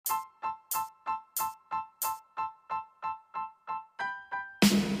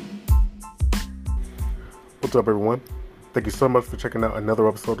What's up, everyone? Thank you so much for checking out another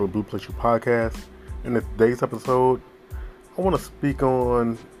episode of the Blue Place You podcast. In today's episode, I want to speak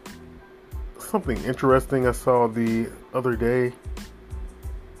on something interesting I saw the other day.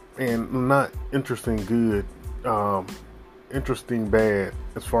 And not interesting good, interesting bad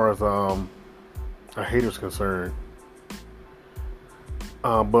as far as a hater's concerned.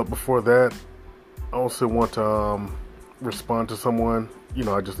 But before that, I also want to respond to someone.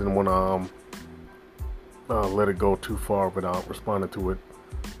 I just didn't want to let it go too far without responding to it.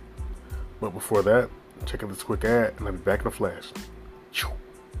 But before that, check out this quick ad, and I'll be back in a flash.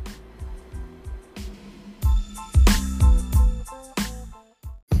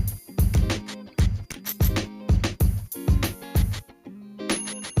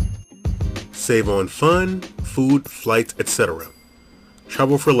 Save on fun, food, flights, etc.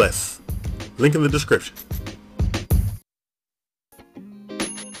 Travel for less. Link in the description.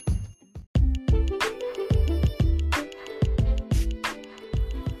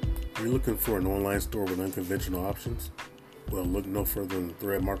 Are you looking for an online store with unconventional options? Well, look no further than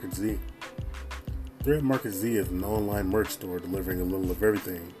Thread Market Z. Thread Market Z is an online merch store delivering a little of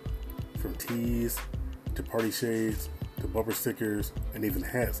everything, from tees to party shades to bumper stickers and even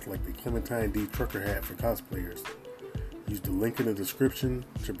hats like the Clementine D trucker hat for cosplayers. Use the link in the description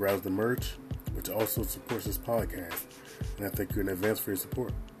to browse the merch, which also supports this podcast, and I thank you in advance for your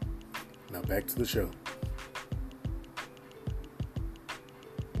support. Now back to the show.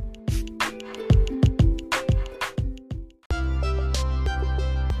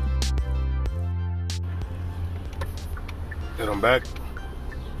 And I'm back.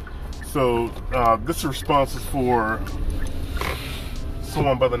 So this response is for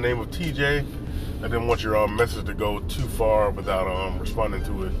someone by the name of TJ. I didn't want your message to go too far without responding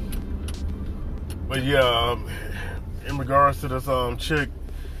to it. But yeah, in regards to this chick,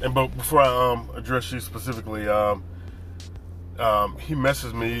 but before I address you specifically, he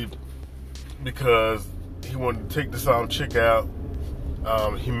messaged me because he wanted to take this chick out.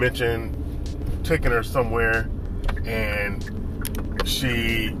 He mentioned taking her somewhere, and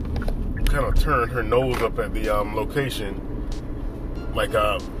she kind of turned her nose up at the location, like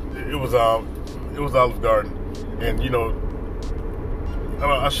it was Olive Garden, and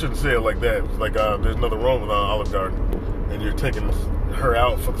I shouldn't say it like that. It's like there's nothing wrong with Olive Garden, and you're taking her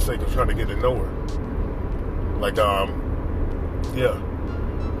out for the sake of trying to get to know her. Like yeah,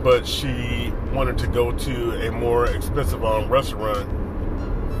 but she wanted to go to a more expensive restaurant.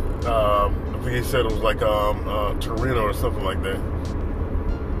 I think he said it was like Torino or something like that.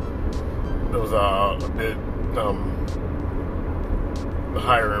 It was a bit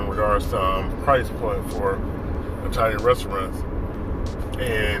higher in regards to price point for Italian restaurants.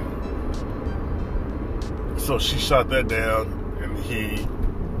 And so she shot that down, and he,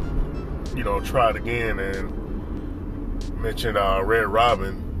 tried again and mentioned Red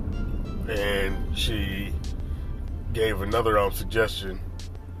Robin, and she gave another suggestion.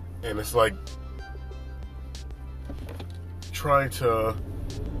 And it's like trying to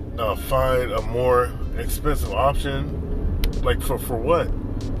find a more expensive option, like for what?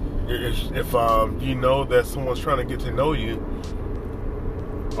 If you know that someone's trying to get to know you,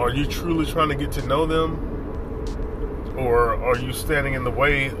 are you truly trying to get to know them, or are you standing in the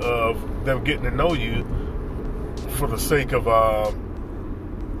way of them getting to know you for the sake of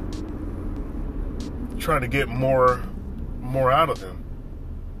trying to get more out of them,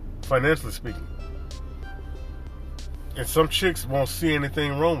 financially speaking? And some chicks won't see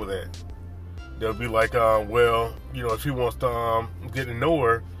anything wrong with that. They'll be like, well, if he wants to get to know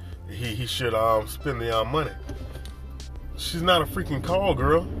her, he should spend the money. She's not a freaking call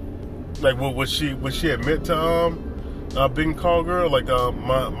girl. Like, would she admit to being a call girl? Like,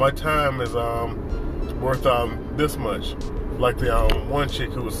 my time is worth this much. Like the one chick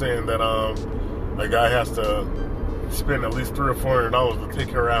who was saying that a guy has to spend at least $300 or $400 to take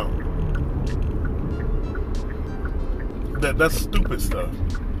her out. That's stupid stuff.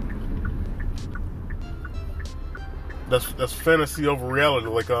 That's fantasy over reality.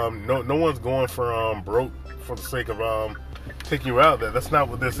 Like no one's going for broke for the sake of taking you out there. That's not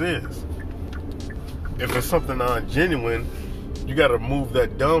what this is. If it's something genuine, you got to move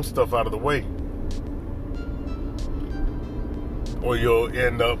that dumb stuff out of the way, or you'll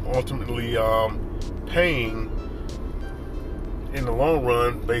end up ultimately paying in the long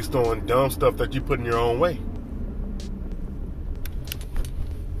run based on dumb stuff that you put in your own way.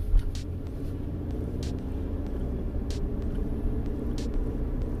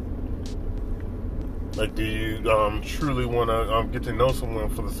 Like, do you truly want to get to know someone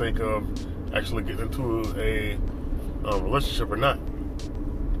for the sake of actually getting into a relationship or not?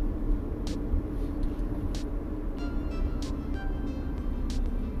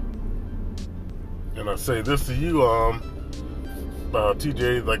 And I say this to you,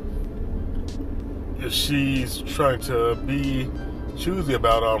 TJ, like, if she's trying to be choosy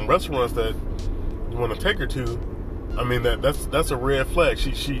about restaurants that you want to take her to, I mean that's a red flag.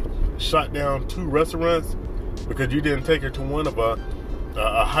 She shot down 2 restaurants because you didn't take her to one of a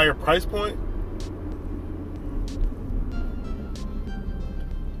higher price point.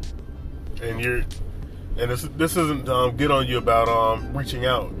 And this isn't get on you about reaching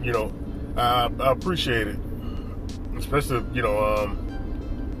out. You know, I appreciate it, especially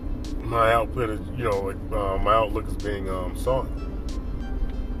my output is my outlook is being sought.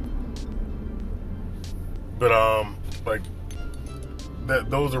 But like that,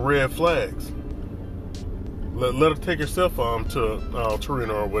 those are red flags. Let her take herself to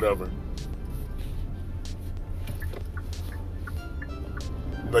Torino or whatever.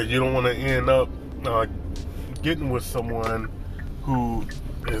 But you don't want to end up getting with someone who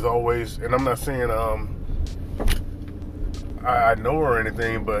is always, and I'm not saying I know her or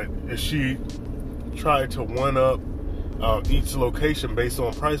anything, but if she tried to one up each location based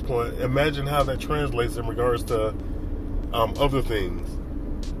on price point, imagine how that translates in regards to other things.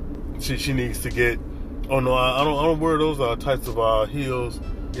 She needs to get. Oh no, I don't wear those types of heels.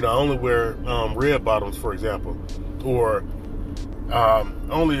 You know, I only wear red bottoms, for example, or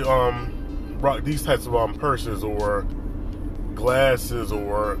only rock these types of purses or glasses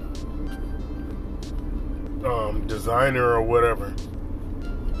or designer or whatever.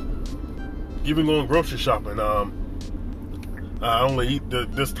 Even going grocery shopping, I only eat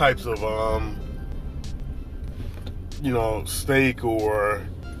this types of steak, or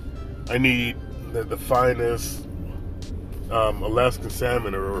I need the finest Alaskan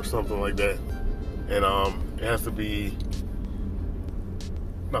salmon or something like that, and it has to be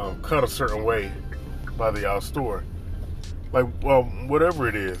cut a certain way by the store. Like, well, whatever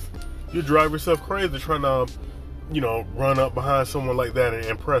it is, you drive yourself crazy trying to run up behind someone like that and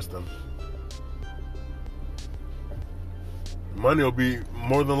impress them. Money will be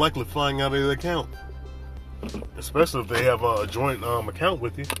more than likely flying out of the account, especially if they have a joint account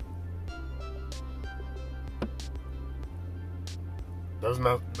with you. That's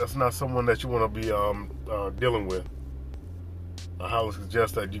not someone that you want to be dealing with. I highly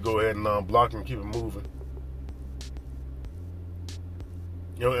suggest that you go ahead and block and keep it moving.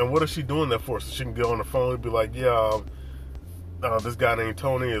 And what is she doing that for? So she can get on the phone and be like, yeah, this guy named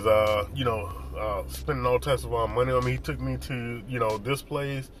Tony is spending all types of money on me. He took me to this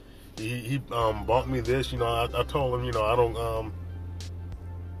place. He bought me this. I told him I don't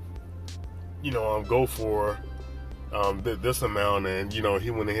go for this amount, and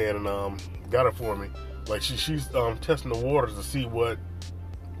he went ahead and got it for me. Like she's testing the waters to see what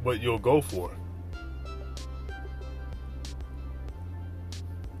you'll go for.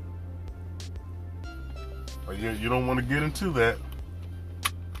 But you don't want to get into that.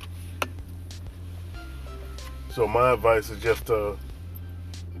 So my advice is just to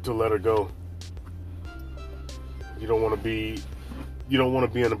let her go. You don't want to be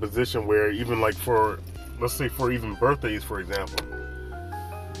in a position where, even like let's say for even birthdays, for example,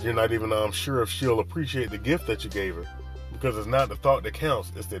 you're not even sure if she'll appreciate the gift that you gave her, because it's not the thought that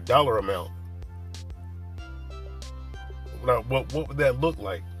counts, it's the dollar amount. Now, what would that look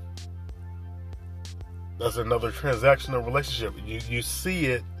like? That's another transactional relationship. You see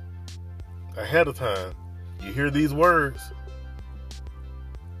it ahead of time. You hear these words.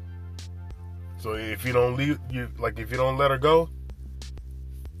 So if you don't if you don't let her go,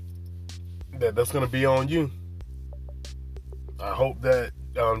 that's gonna be on you. I hope that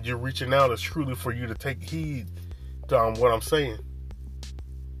you're reaching out is truly for you to take heed to what I'm saying.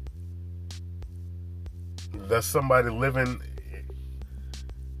 That's somebody living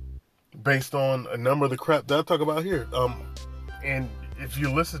based on a number of the crap that I talk about here. And if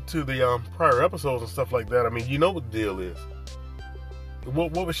you listen to the prior episodes and stuff like that, I mean, you know what the deal is.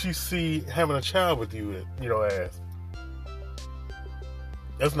 What would she see having a child with you as?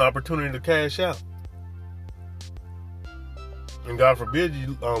 That's an opportunity to cash out. And God forbid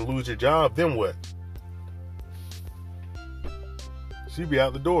you lose your job, then what? She'd be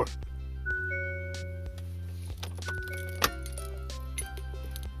out the door.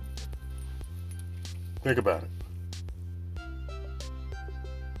 Think about it.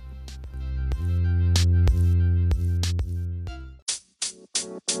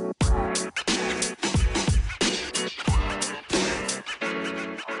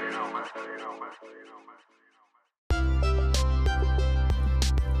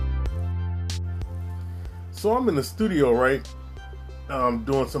 So I'm in the studio, right?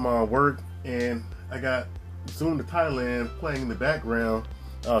 Doing some work, and I got Zoom to Thailand playing in the background,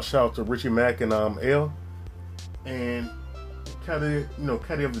 Shout out to Richie Mack and L. And Caddy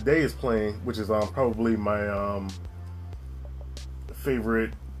of the Day is playing, which is probably my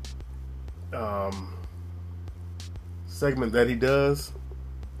favorite segment that he does.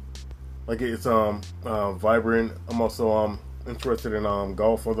 Like, it's vibrant. I'm also interested in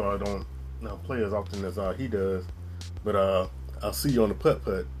golf, although I don't play as often as he does. But I'll see you on the putt.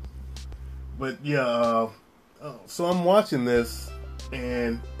 But yeah, so I'm watching this,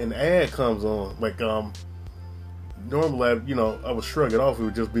 and an ad comes on. Like, normally, I would shrug it off. It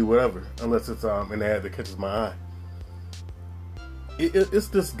would just be whatever, unless it's an ad that catches my eye. It's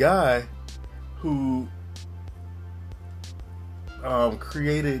this guy who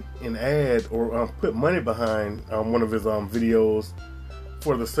created an ad or put money behind one of his videos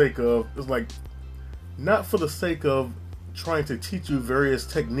for the sake of, it's like, not for the sake of trying to teach you various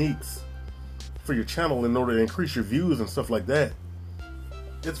techniques for your channel in order to increase your views and stuff like that.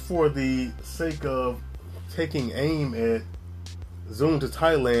 It's for the sake of taking aim at Zoom to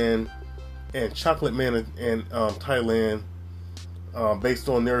Thailand and Chocolate Man and Thailand based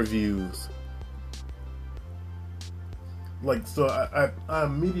on their views. Like, so I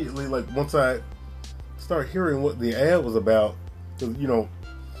immediately, like, once I start hearing what the ad was about, because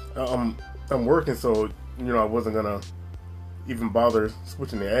I'm working, so I wasn't gonna even bother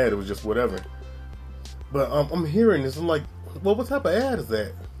switching the ad. It was just whatever. But I'm hearing this. I'm like, well, what type of ad is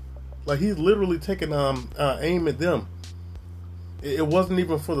that? Like, he's literally taking aim at them. It wasn't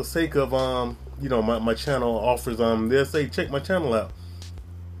even for the sake of my channel offers they'll say, check my channel out.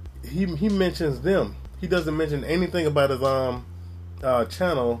 He mentions them. He doesn't mention anything about his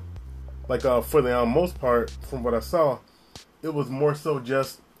channel. Like, for the most part, from what I saw, it was more so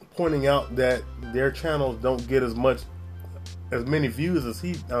just pointing out that their channels don't get as many views as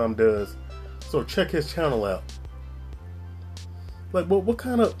he does. So check his channel out. Like, what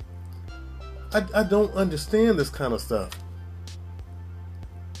kind of... I don't understand this kind of stuff.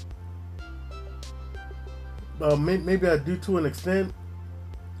 Maybe I do to an extent,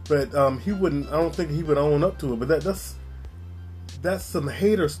 but he wouldn't. I don't think he would own up to it. But that's some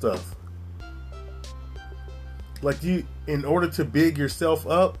hater stuff. Like, in order to big yourself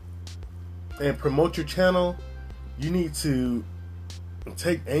up and promote your channel, you need to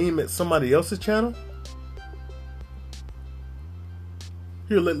take aim at somebody else's channel.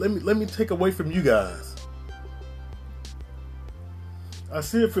 Here, let me take away from you guys. I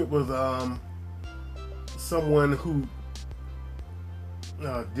see if it was someone who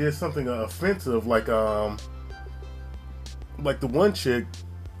did something offensive, like the one chick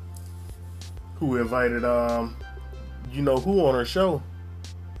who invited who on her show.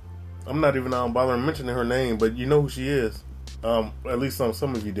 I'm not even bothering mentioning her name, but you know who she is. At least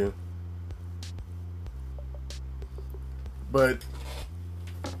some of you do. But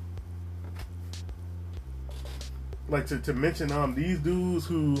like, to mention these dudes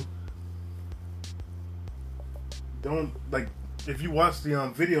who don't, like, if you watch the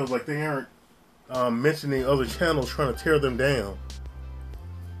videos, like, they aren't mentioning other channels trying to tear them down.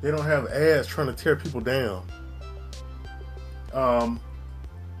 They don't have ads trying to tear people down.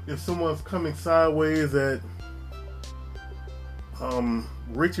 If someone's coming sideways at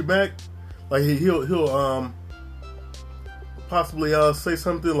Richie Mack, like, he'll possibly say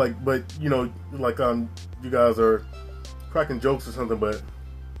something like, but like you guys are cracking jokes or something, but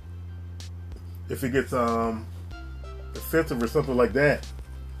if it gets offensive or something like that,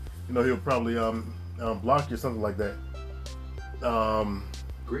 he'll probably block you or something like that.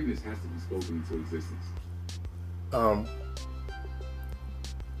 Greatness has to be spoken into existence.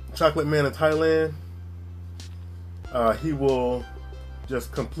 Chocolate Man in Thailand, he will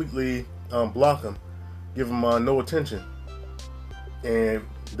just completely block him, give him no attention, and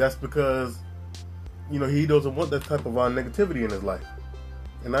that's because he doesn't want that type of negativity in his life,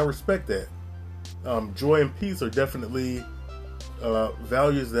 and I respect that. Joy and peace are definitely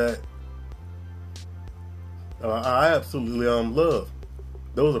values that I absolutely love.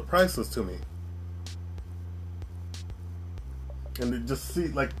 Those are priceless to me. And to just see,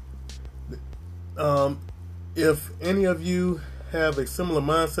 like, if any of you have a similar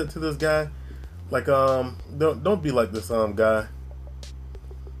mindset to this guy, like, don't be like this guy.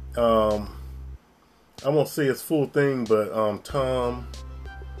 I won't say his full thing, but Tom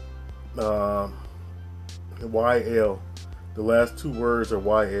YL, the last two words are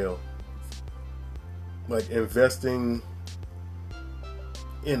YL. Like, investing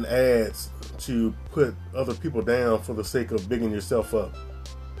in ads to put other people down for the sake of bigging yourself up.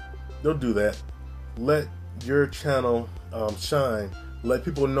 Don't do that. Let your channel shine. Let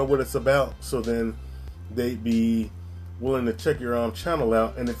people know what it's about, so then they'd be willing to check your channel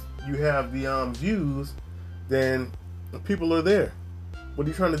out, and if you have the views, then people are there. What are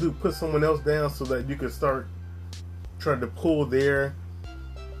you trying to do? Put someone else down so that you can start trying to pull their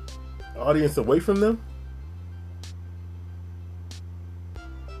audience away from them?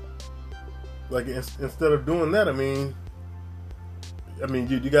 Like, instead of doing that, I mean,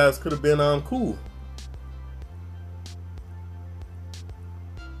 you guys could have been cool.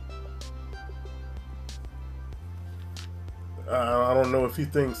 I don't know if he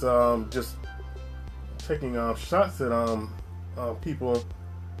thinks just taking shots at people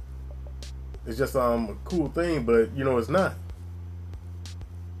is just a cool thing, but it's not.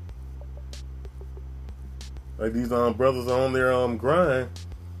 Like, these brothers are on their grind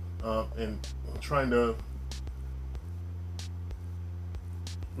and trying to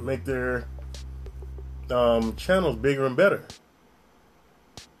make their channels bigger and better.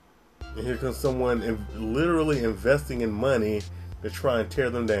 And here comes someone literally investing in money to try and tear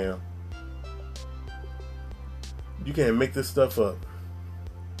them down. You can't make this stuff up.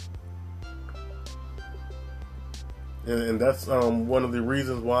 And that's one of the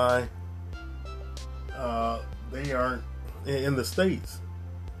reasons why they aren't in the States.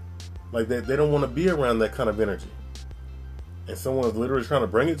 Like, they don't want to be around that kind of energy. And someone is literally trying to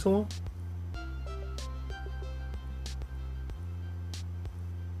bring it to them.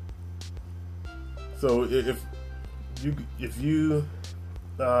 So if you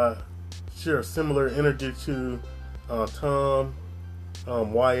share a similar energy to Tom,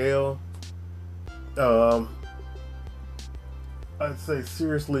 YL, I'd say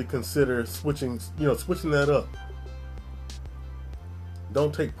seriously consider switching that up.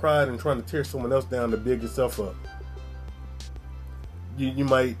 Don't take pride in trying to tear someone else down to build yourself up. You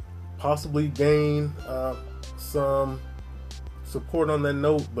might possibly gain some support on that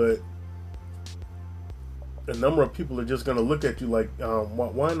note, but a number of people are just going to look at you like,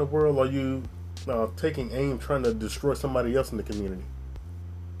 why in the world are you taking aim trying to destroy somebody else in the community?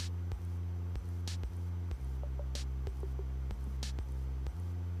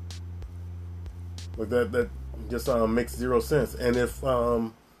 Like, that just makes zero sense. And if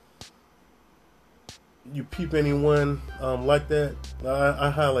you peep anyone like that, I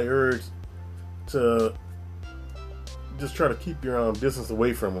highly urge to just try to keep your distance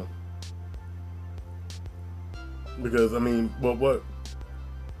away from them. Because, what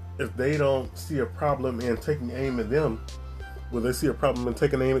if they don't see a problem in taking aim at them? Will they see a problem in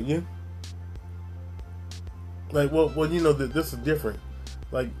taking aim at you? Like, well, that this is different.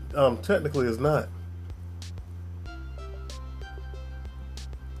 Like, technically, it's not.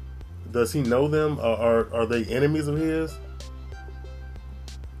 Does he know them? Are they enemies of his?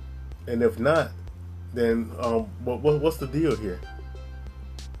 And if not, then what's the deal here?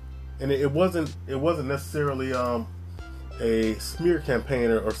 And it wasn't necessarily a smear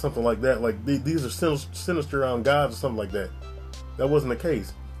campaign or something like that. Like, these are sinister guys or something like that. That wasn't the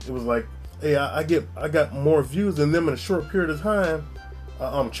case. It was like, hey, I got more views than them in a short period of time.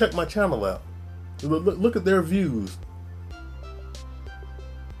 Check my channel out. Look at their views.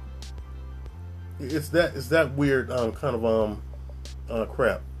 It's that weird kind of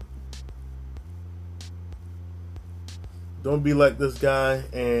crap. Don't be like this guy,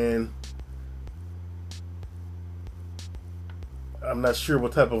 and I'm not sure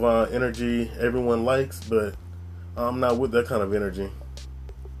what type of energy everyone likes, but I'm not with that kind of energy.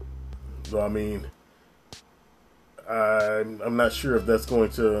 So I'm not sure if that's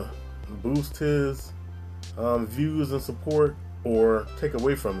going to boost his views and support or take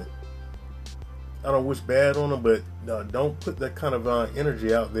away from it. I don't wish bad on him, but don't put that kind of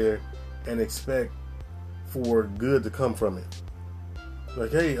energy out there and expect for good to come from it.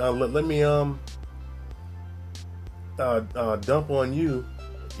 Like, hey, let me dump on you,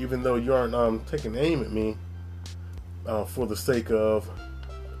 even though you aren't taking aim at me, for the sake of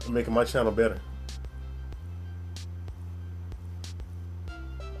making my channel better.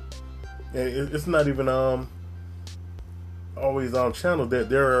 And it's not even always on channel. That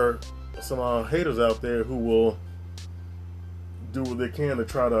there are some haters out there who will do what they can to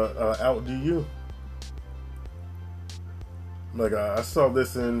try to outdo you. Like, I saw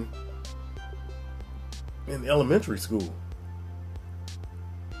this in elementary school,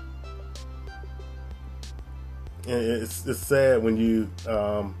 and it's sad when you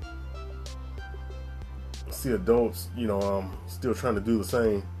see adults, still trying to do the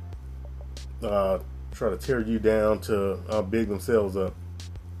same, try to tear you down to big themselves up.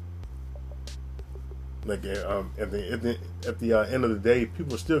 Like, at the end of the day,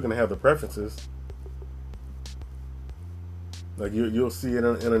 people are still going to have their preferences. Like, you'll see it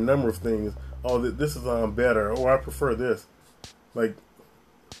in a number of things. oh, this is better, or I prefer this. Like,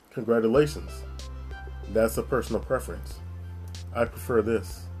 congratulations. That's a personal preference. I prefer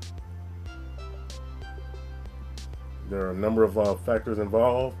this. There are a number of factors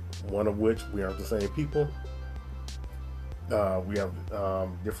involved, one of which we aren't the same people. We have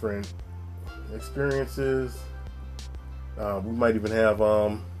different experiences. We might even have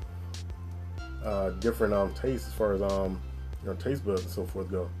different tastes as far as taste buds and so forth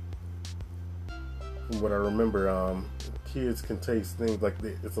go. From what I remember, kids can taste things like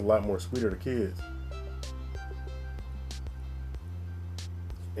it's a lot more sweeter to kids.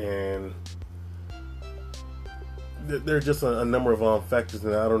 And there are just a number of factors,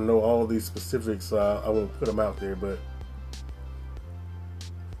 and I don't know all of these specifics, so I won't put them out there. But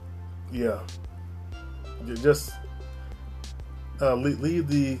yeah, just leave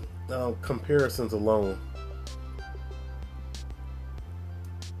the comparisons alone,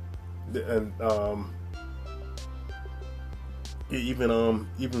 and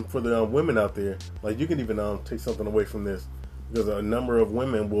even for the women out there, like you can even take something away from this, because a number of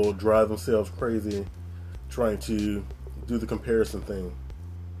women will drive themselves crazy trying to do the comparison thing.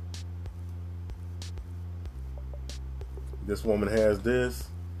 This woman has this.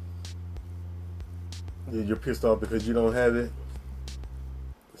 You're pissed off because you don't have it.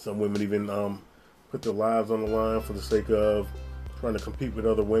 Some women even put their lives on the line for the sake of trying to compete with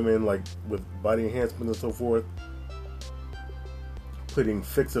other women, like with body enhancement and so forth. Putting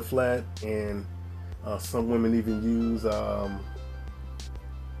Fix-A-Flat, and some women even use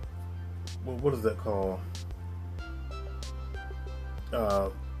what is that called?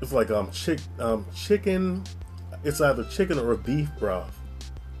 It's like chicken. It's either chicken or beef broth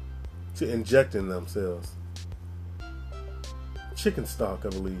to inject in themselves. Chicken stock, I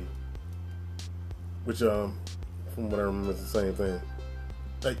believe. Which, from what I remember, is the same thing.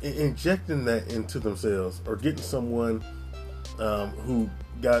 Like injecting that into themselves, or getting someone who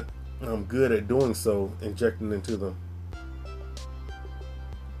got good at doing so, injecting into them.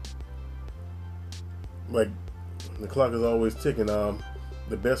 Like, the clock is always ticking.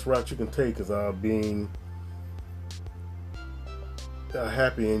 The best route you can take is being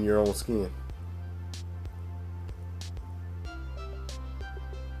happy in your own skin.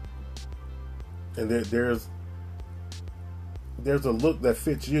 And there's a look that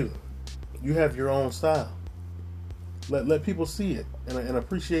fits you. You have your own style. Let people see it and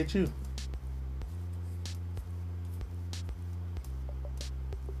appreciate you.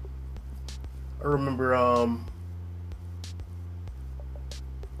 I remember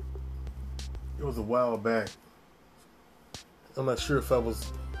it was a while back. I'm not sure if I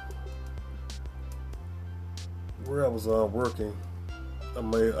was where I was working. I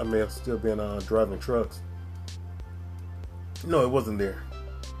may have still been driving trucks. No, it wasn't there.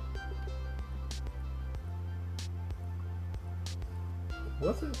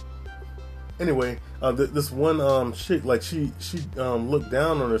 Was it? Anyway, this one chick, like she looked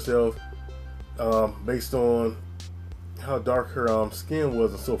down on herself based on how dark her skin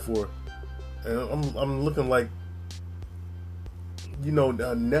was and so forth. And I'm looking like,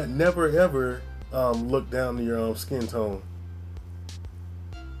 never ever look down to your skin tone.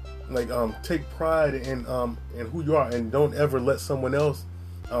 Like take pride in who you are, and don't ever let someone else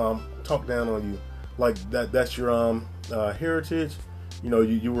talk down on you. Like that's your heritage.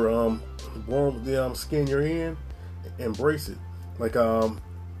 You were born with the skin you're in. Embrace it. Like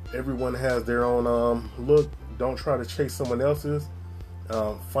everyone has their own look. Don't try to chase someone else's.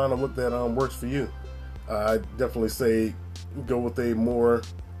 Find a look that works for you. I definitely say go with a more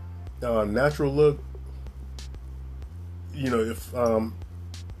natural look. If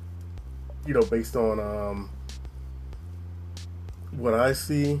based on what I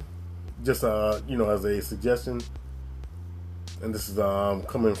see, just as a suggestion, and this is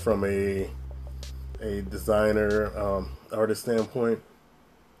coming from a designer artist standpoint,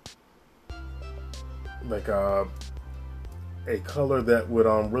 like a color that would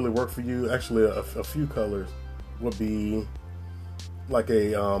really work for you. Actually, a few colors would be like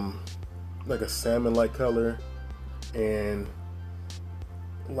a salmon-like color, and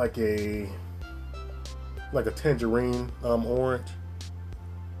like a tangerine orange,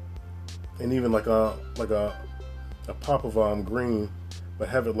 and even like a pop of green, but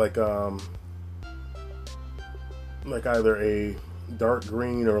have it like either a dark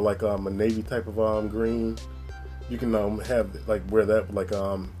green or like a navy type of green. You can have wear that like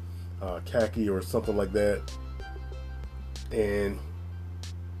khaki or something like that. And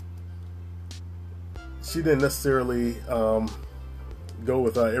she didn't necessarily go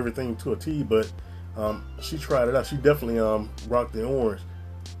with everything to a T, but she tried it out. She definitely rocked the orange,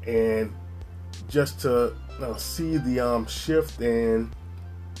 and just to see the shift and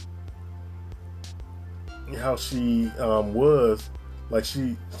how she was, like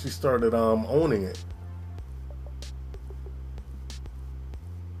she started owning it.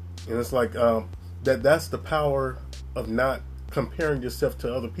 And it's like that's the power of not comparing yourself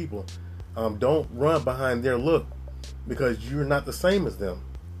to other people. Don't run behind their look, because you're not the same as them.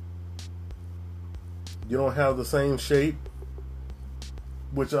 You don't have the same shape.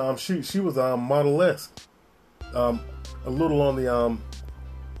 Which she was model-esque. A little on the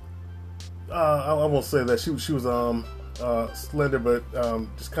I won't say that she was slender, but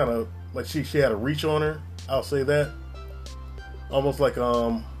just kind of like she had a reach on her. I'll say that. Almost like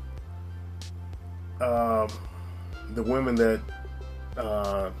the women that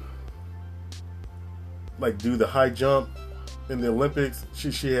like do the high jump in the Olympics.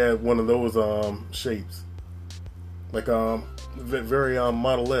 She had one of those shapes, like very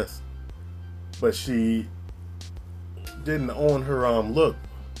model-esque, but she didn't own her look.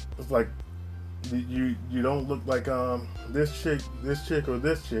 It's like you don't look like this chick, or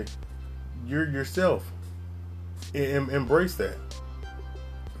this chick. You're yourself. Embrace that.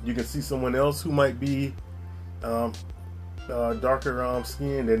 You can see someone else who might be darker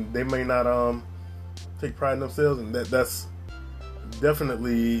skinned, and they may not take pride in themselves, and that's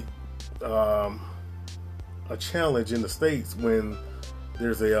definitely a challenge in the States when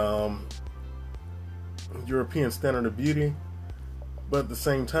there's a European standard of beauty. But at the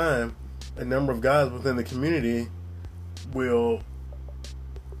same time, a number of guys within the community will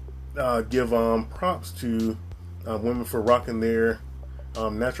give props to women for rocking their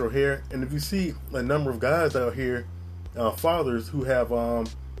natural hair. And if you see a number of guys out here, fathers who have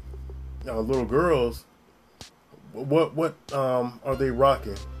little girls, what are they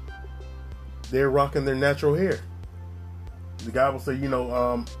rocking? They're rocking their natural hair. The guy will say,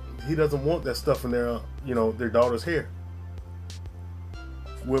 he doesn't want that stuff in their, their daughter's hair.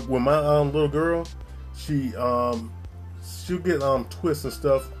 With my little girl, she'll get twists and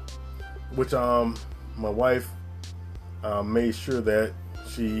stuff, which my wife made sure that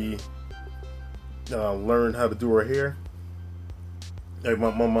she learned how to do her hair. Like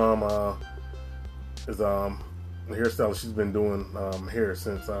my mom is a hairstylist. She's been doing hair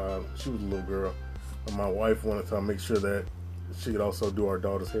since she was a little girl. And my wife wanted to make sure that she could also do our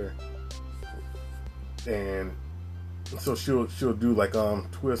daughter's hair, and so she'll do like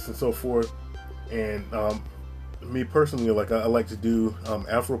twists and so forth. And me personally, like I like to do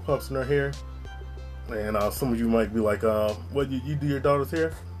Afro puffs in her hair. And some of you might be like, what, you do your daughter's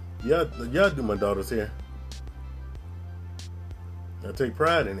hair? Yeah, I do my daughter's hair. I take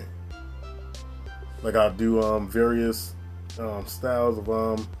pride in it. Like I'll do various styles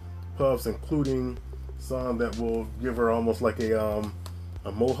of puffs, including some that will give her almost like a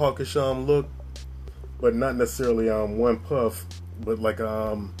mohawkish look, but not necessarily one puff, but like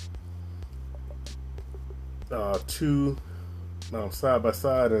two side by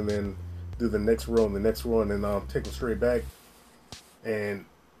side, and then do the next row and the next row, and then take them straight back. And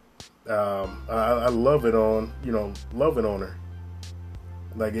I love it on her.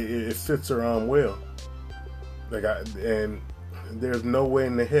 Like it fits her well. Like and there's no way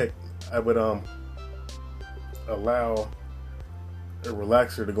in the heck I would allow a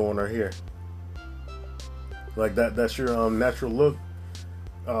relaxer to go on her hair. Like that's your natural look.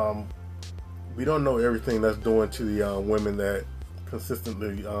 We don't know everything that's doing to the women that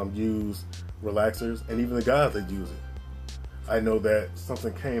consistently use relaxers, and even the guys that use it. I know that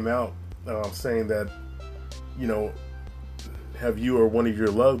something came out saying that, have you or one of your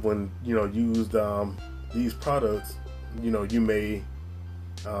loved ones, used these products, you may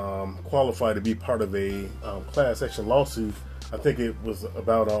qualify to be part of a class action lawsuit. I think it was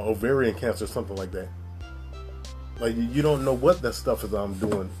about ovarian cancer, something like that. Like you don't know what that stuff is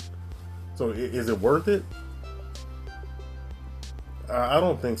doing. So is it worth it? I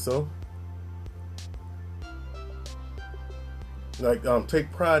don't think so. Like,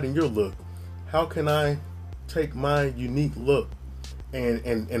 take pride in your look. How can I take my unique look and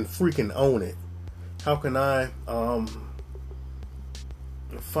freaking own it? How can I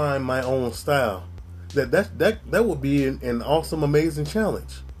find my own style? That would be an awesome, amazing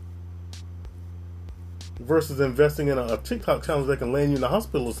challenge. Versus investing in a TikTok challenge that can land you in the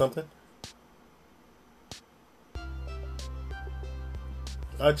hospital or something.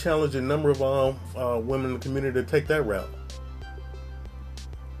 I challenge a number of women in the community to take that route.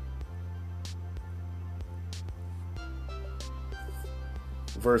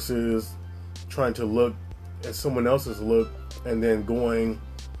 Versus trying to look at someone else's look and then going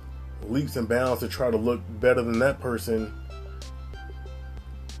leaps and bounds to try to look better than that person,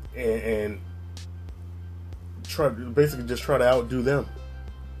 and just try to outdo them,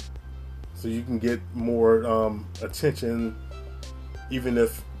 so you can get more attention, even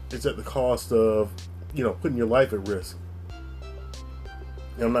if it's at the cost of putting your life at risk.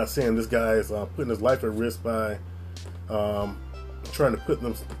 And I'm not saying this guy is putting his life at risk by trying to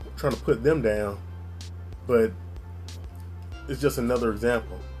put them down, but it's just another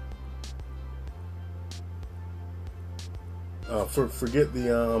example. Forget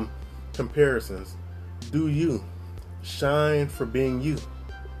the comparisons. Do you shine for being you?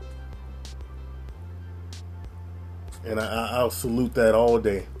 And I'll salute that all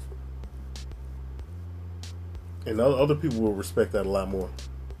day. And other people will respect that a lot more.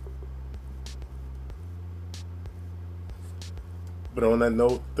 But on that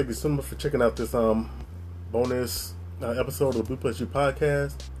note, thank you so much for checking out this bonus episode of the Blue Plus You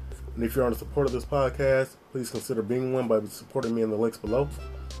podcast. And if you're on the support of this podcast, please consider being one by supporting me in the links below.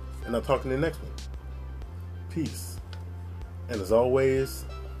 And I'll talk to you in the next one. Peace. And as always,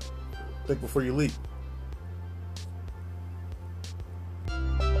 think before you leap.